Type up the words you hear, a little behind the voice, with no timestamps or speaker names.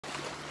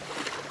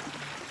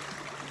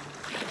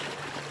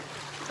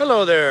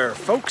Hello there,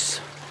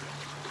 folks.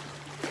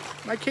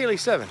 My Kaylee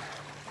 7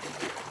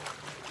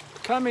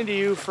 coming to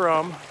you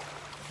from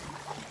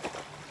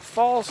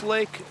Falls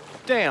Lake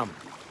Dam.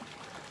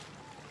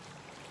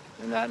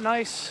 Isn't that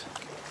nice?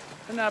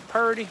 Isn't that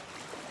purty?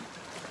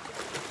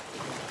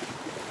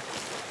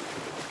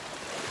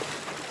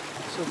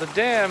 So the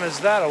dam is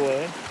that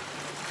away.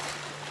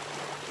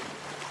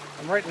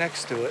 I'm right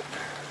next to it.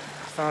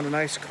 Found a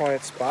nice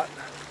quiet spot.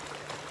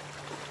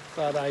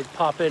 Thought I'd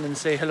pop in and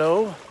say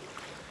hello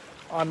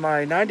on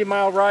my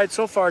 90-mile ride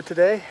so far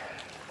today.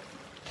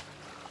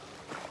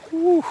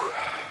 Woo.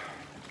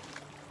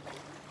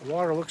 The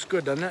water looks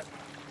good, doesn't it?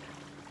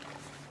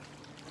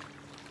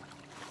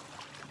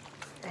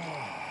 Oh,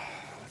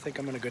 I think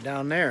I'm gonna go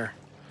down there.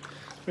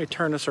 Let me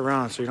turn this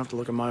around so you don't have to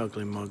look at my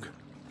ugly mug.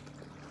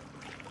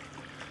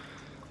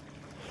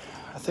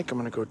 I think I'm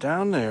gonna go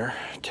down there,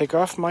 take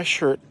off my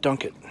shirt,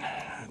 dunk it.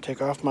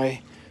 Take off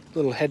my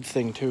little head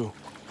thing too.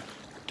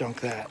 Dunk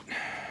that.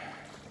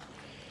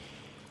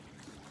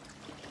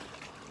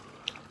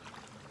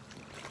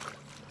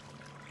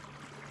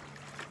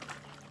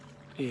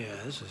 Yeah,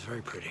 this is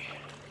very pretty.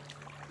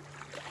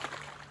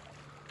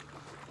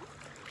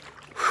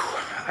 Whew.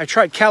 I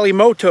tried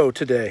Kalimoto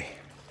today.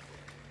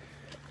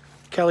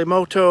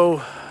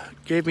 Kalimoto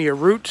gave me a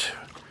route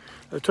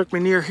that took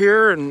me near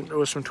here, and there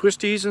was some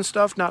twisties and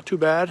stuff, not too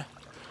bad.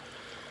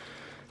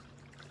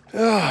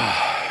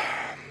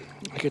 I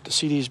get to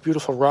see these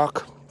beautiful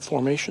rock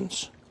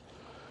formations.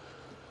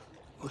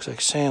 Looks like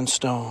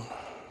sandstone.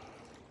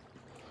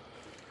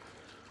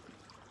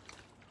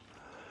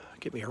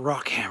 Get me a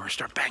rock hammer,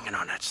 start banging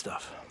on that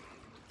stuff.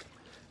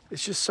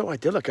 It's just so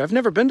idyllic. I've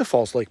never been to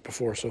Falls Lake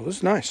before, so this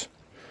is nice.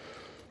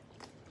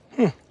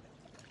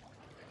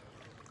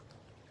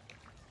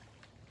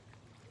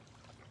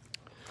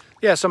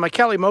 Yeah, so my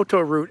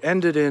Kalimoto route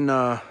ended in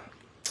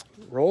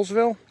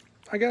Rollsville,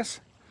 I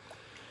guess.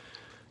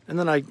 And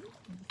then I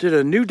did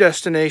a new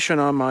destination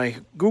on my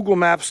Google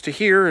Maps to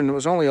here, and it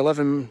was only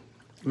 11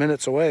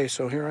 minutes away,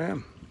 so here I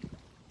am.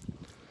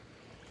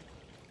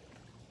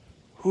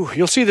 Whew,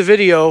 you'll see the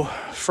video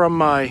from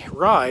my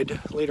ride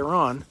later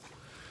on.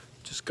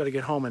 Just got to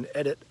get home and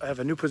edit. I have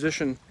a new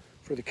position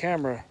for the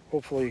camera.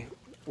 Hopefully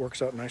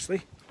works out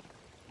nicely.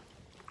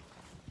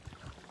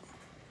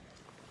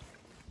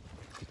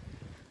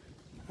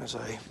 As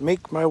I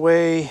make my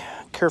way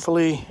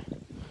carefully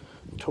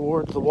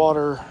toward the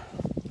water.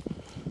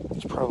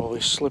 It's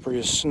probably slippery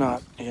as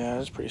snot. Yeah,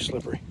 it's pretty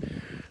slippery.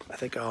 I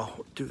think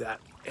I'll do that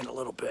in a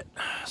little bit.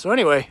 So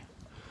anyway,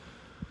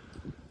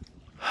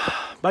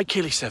 my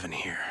Kaylee 7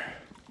 here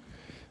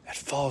at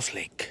Falls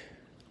Lake.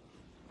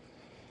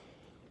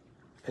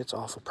 It's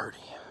awful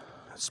pretty.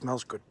 It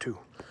smells good too,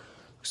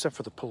 except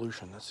for the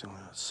pollution. That's the only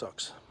one that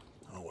sucks.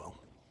 Oh well.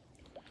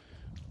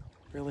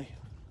 Really?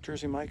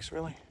 Jersey Mike's,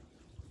 really?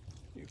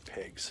 You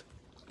pigs.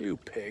 You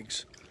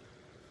pigs.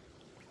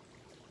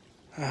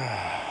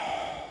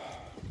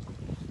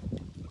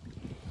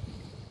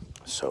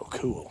 So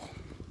cool.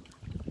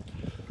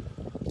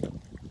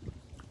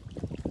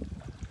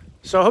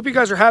 So I hope you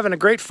guys are having a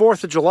great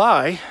 4th of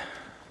July.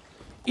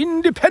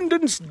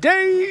 Independence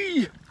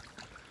Day!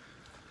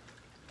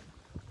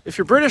 If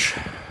you're British,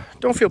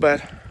 don't feel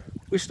bad.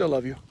 We still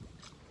love you.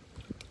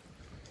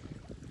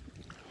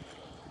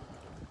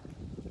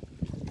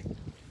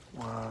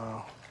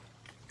 Wow.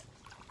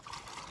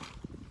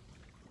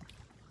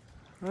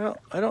 Well,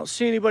 I don't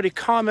see anybody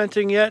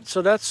commenting yet,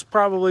 so that's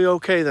probably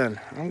okay then.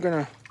 I'm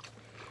gonna...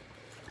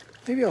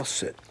 Maybe I'll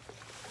sit.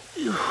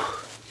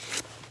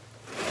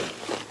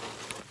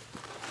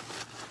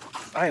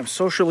 I am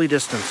socially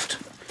distanced.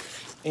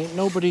 Ain't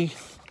nobody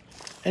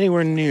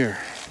anywhere near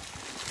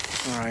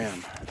where I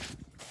am.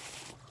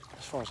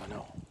 As far as I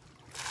know.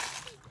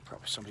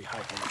 Probably somebody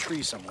hiding in a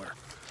tree somewhere.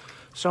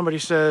 Somebody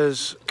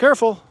says,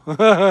 careful.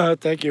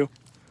 Thank you.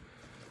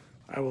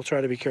 I will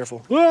try to be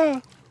careful.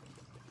 Ah!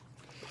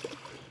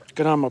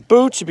 Get on my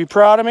boots, you'd be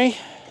proud of me.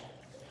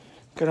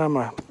 Get on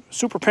my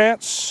super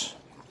pants.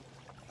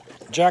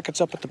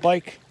 Jacket's up at the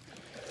bike.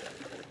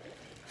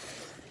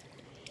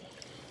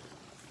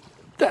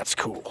 That's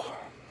cool.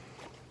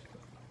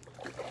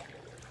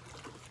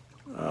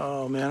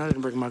 Oh man, I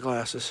didn't bring my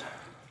glasses.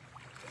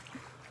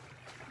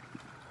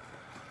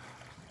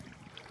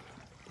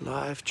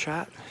 Live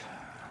chat.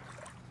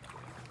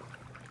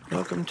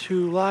 Welcome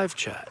to live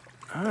chat.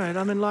 All right,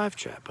 I'm in live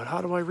chat, but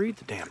how do I read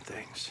the damn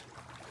things?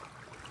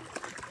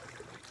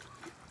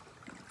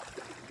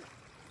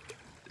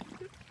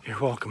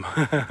 You're welcome.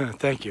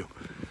 Thank you.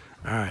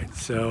 All right,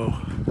 so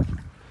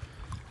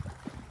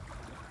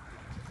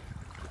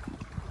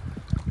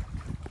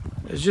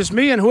it's just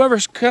me and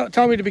whoever's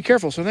telling me to be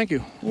careful, so thank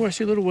you. Oh, I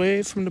see a little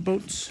wave from the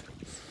boats.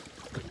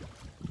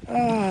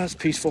 Ah, it's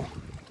peaceful.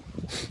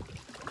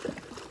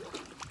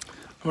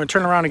 I'm gonna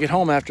turn around and get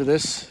home after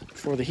this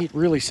before the heat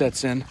really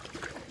sets in.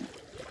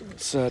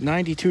 It's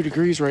 92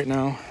 degrees right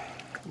now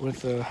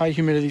with high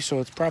humidity, so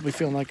it's probably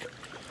feeling like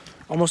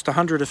almost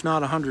 100, if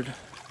not 100.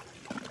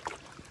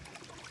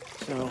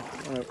 So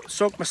I'm gonna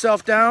soak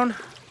myself down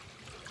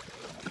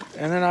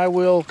and then I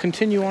will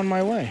continue on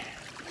my way.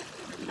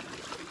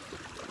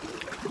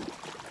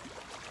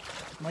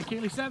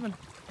 Kaylee 7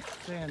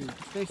 saying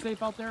stay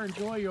safe out there.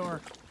 Enjoy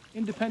your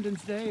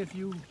Independence Day if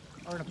you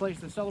are in a place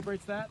that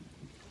celebrates that.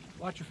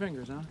 Watch your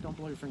fingers, huh? Don't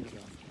blow your fingers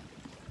off.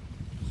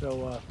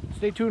 So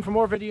stay tuned for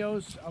more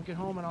videos. I'll get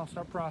home and I'll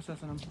start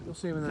processing them. You'll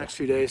see them in the next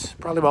few days.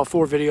 Probably about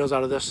 4 videos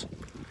out of this.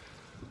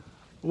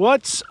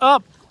 What's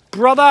up,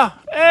 brother?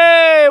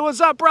 Hey, what's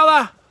up,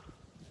 brother?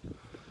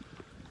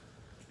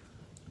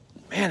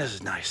 Man, this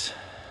is nice.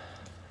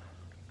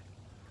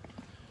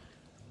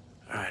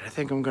 All right, I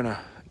think I'm gonna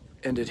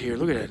end it here.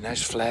 Look at that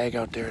nice flag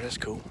out there. That's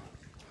cool.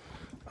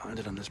 I'll end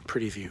it on this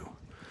pretty view.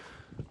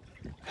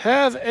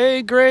 Have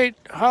a great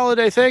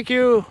holiday. Thank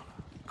you.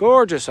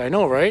 Gorgeous, I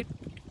know, right?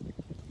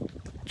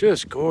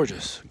 Just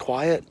gorgeous.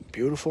 Quiet,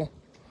 beautiful.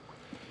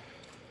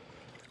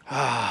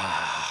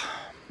 I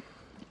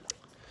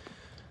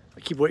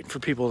keep waiting for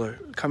people to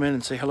come in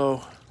and say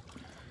hello.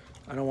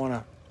 I don't want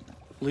to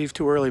leave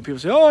too early. People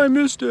say, oh, I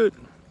missed it.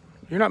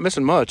 You're not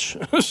missing much.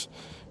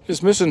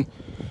 Just missing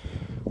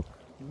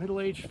a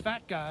middle-aged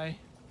fat guy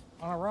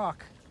on a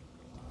rock.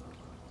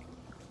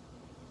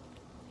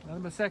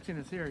 Nothing but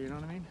sexiness here, you know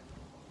what I mean?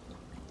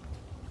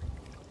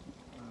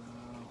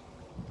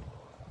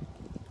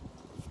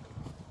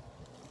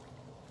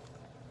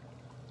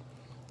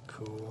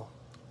 Cool.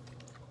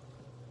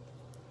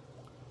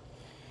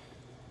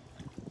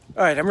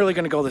 All right, I'm really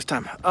going to go this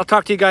time. I'll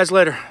talk to you guys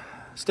later.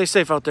 Stay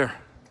safe out there.